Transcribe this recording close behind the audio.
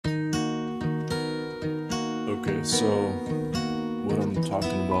Okay, so what I'm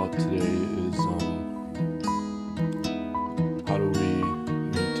talking about today is how do we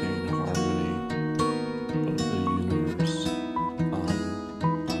maintain harmony of the universe on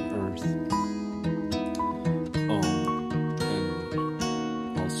Earth, and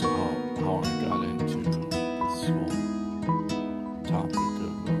also how I got into this whole topic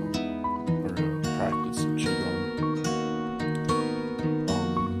of or practice of qigong.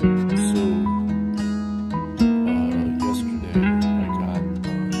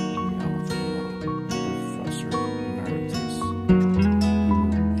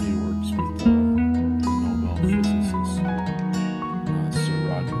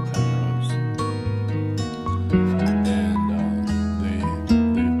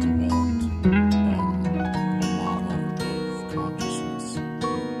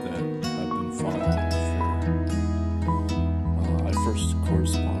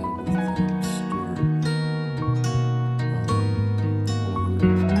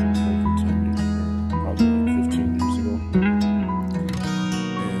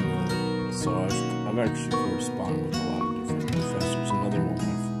 I've actually corresponded with a lot of different professors. Another one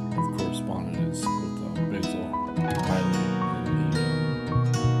I've corresponded is with Basil Hiley, and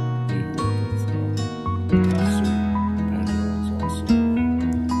he worked with Sir Penrose also. I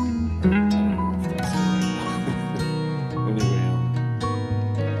don't know if that's the right. Anyway,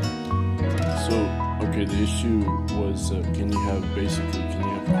 okay, the issue was can you have quantum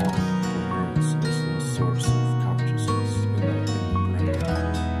coherence as the source of consciousness in the brain?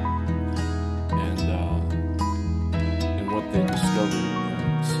 And what they discovered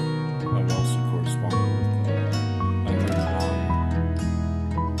is, I've also corresponded with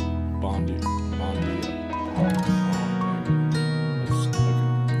Bondi. I'm not going to try to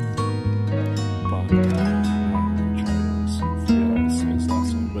forget how to say his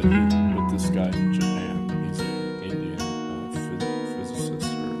last name, but this guy in Japan, he's an Indian physicist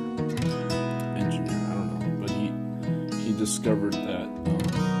or engineer, I don't know, but he discovered that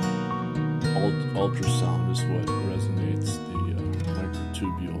ultrasound is what resonates the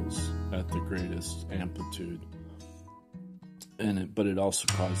microtubules at the greatest amplitude, but it also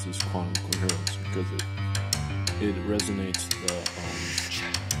causes quantum coherence because it resonates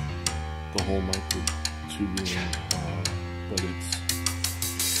the whole microtubule, but it's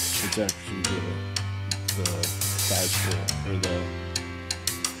actually the dipole or the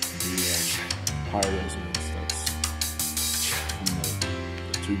high resonance that's from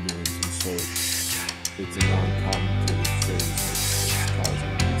the tubulins, and so it's a noncommutative phase that's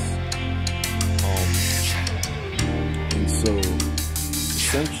causing this. And so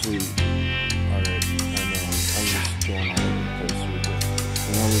essentially, alright, I know I'm just going all over the place with it.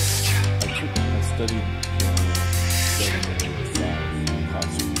 When I studied piano, studying at age 5,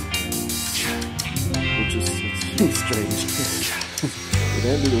 classical piano, which is strange. It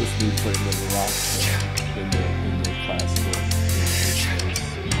ended with me playing the rock in the classical piano.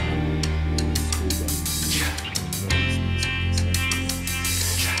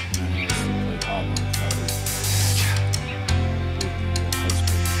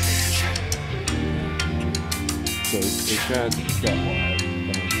 So it got wild,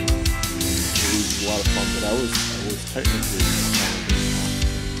 but it was a lot of fun. But I was technically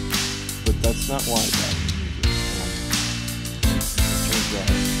but that's not why I got into music. It turns out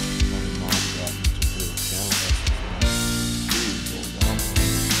my mom brought me to her piano lessons when I was 2 years old.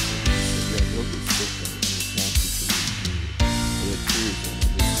 She said, "Yeah, you'll get sick of it. It's not teaching you music." But at 2 years old,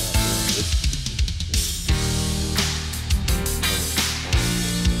 I didn't have this.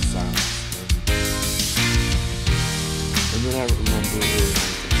 And then I remember her, and I was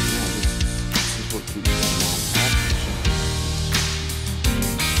like, "Yeah, this is what keeps my mom happy." That's why.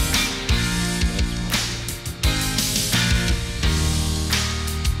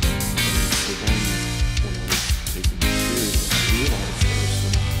 So then, when I was taking it serious, I realized there was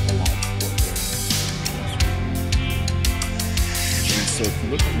some illogical errors in the and so if you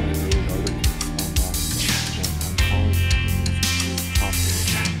look at my early articles online, I'm calling it popular.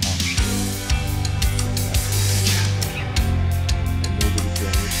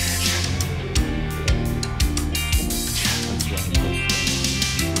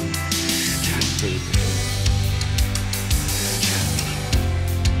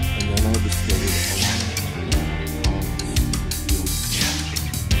 And then I discovered a lot of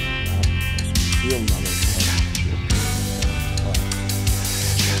field knowledge.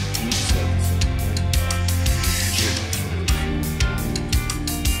 And he said the same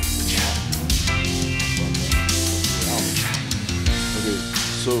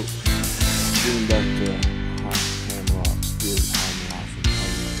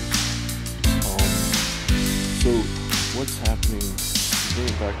what's happening, bring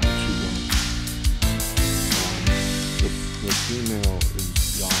it back to qigong. The female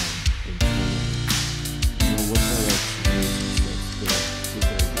is yang and feminine. What that actually is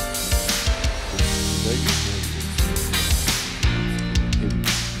that's the vagus nerve is hidden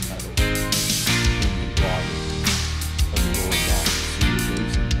metal in the body of the lower body. So you're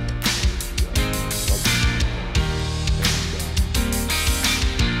raising that energy up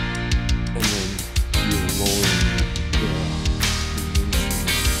and then you're lowering the yin chi.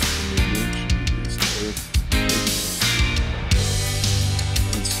 And the yin chi is the earth.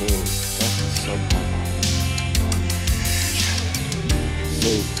 And so that's the subharmonic. So,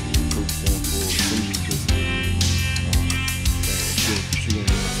 for example, somebody just she went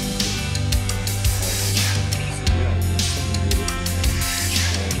to yeah, there's something with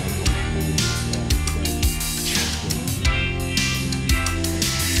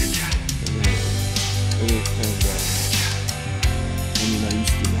it, and I don't know I mean, I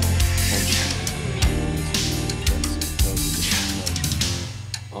used to know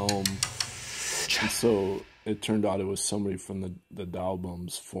and so it turned out it was somebody from the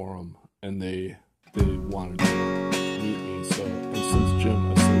Daobum's forum, and they wanted to meet me. So, and since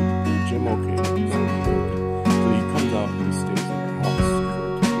Jim, I said, Jim, okay. So he comes out and he stays at our house for a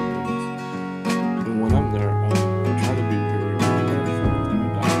couple of days. And when I'm there, I try to be very respectful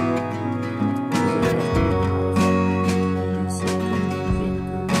with my doctor. Because I have to use some kind of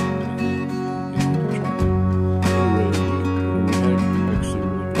vinegar and try to. Anyway, we had actually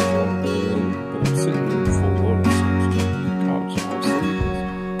really good talk. But I'm sitting there full lotus on the couch, and I'm sleeping.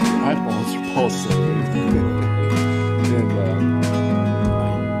 My eyeballs are pulsating.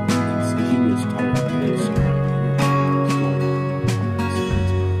 And he was talking to me, so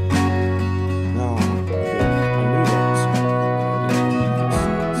now, I knew that was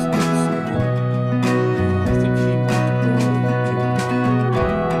I think he went to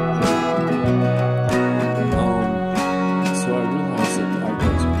so I realized that the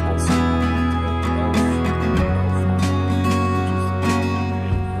eyeballs are pulsating.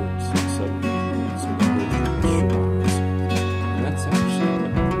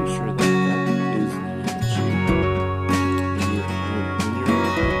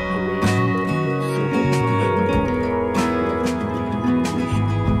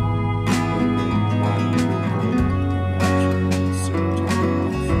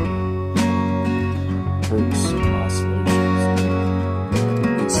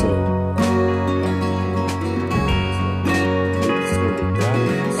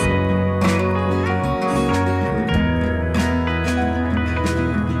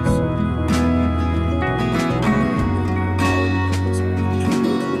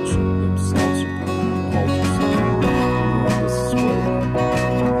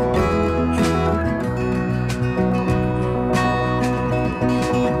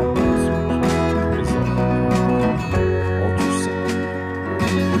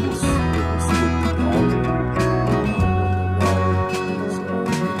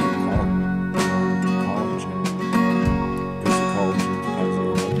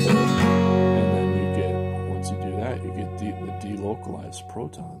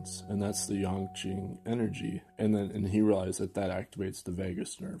 Protons, and that's the yang-qing energy, and he realized that activates the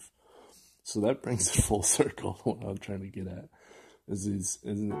vagus nerve. So that brings it full circle. What I'm trying to get at is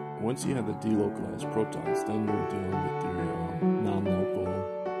once you have the delocalized protons, then you're dealing with your non-local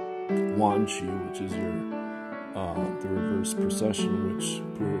wan-qi, which is your the reverse precession, which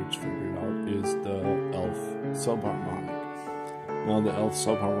Purich figured out is the elf subharmonic. Now the elf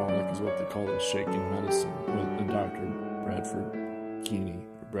subharmonic is what they call the shaking medicine with Dr. Brad Keeney.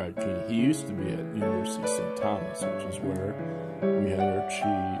 He used to be at University of St. Thomas, which is where we had our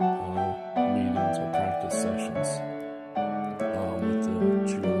qi meetings or practice sessions with the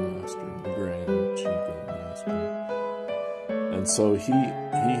qigong master, the grand qigong master. And so he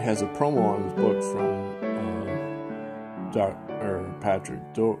has a promo on his book from Patrick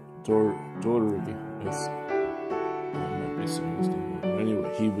Doherty. I might be saying his name wrong. But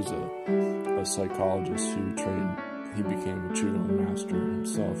anyway, he was a psychologist who trained. He became a qigong master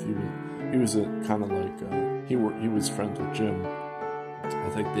himself. He was a kind of like he was friends with Jim. I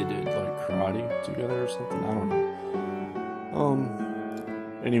think they did like karate together or something. I don't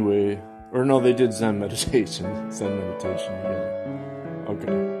know. Anyway, or no, they did Zen meditation together.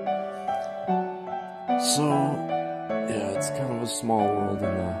 Okay. So yeah, it's kind of a small world in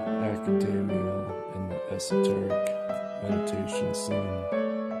the academia and the esoteric meditation scene.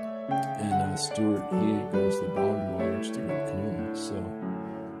 And Stuart, he goes to the Boundary Waters to go canoeing, so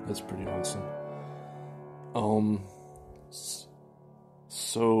that's pretty awesome.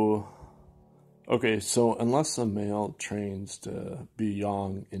 So Okay, so unless a male trains to be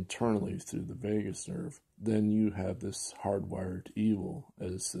yang internally through the vagus nerve, then you have this hardwired evil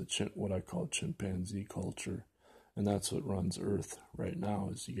as what I call chimpanzee culture. And that's what runs Earth right now,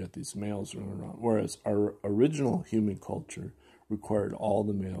 is you get these males running around. Whereas our original human culture required all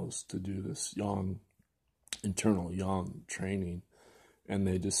the males to do this internal yang training. And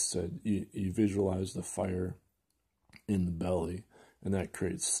they just said, you visualize the fire in the belly, and that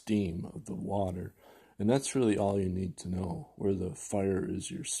creates steam of the water. And that's really all you need to know, where the fire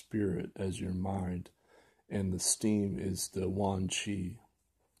is your spirit as your mind, and the steam is the wan qi,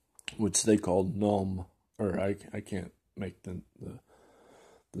 which they call nom, or I can't make the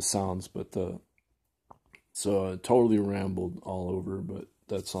sounds, but so I totally rambled all over, but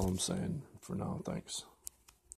that's all I'm saying for now. Thanks.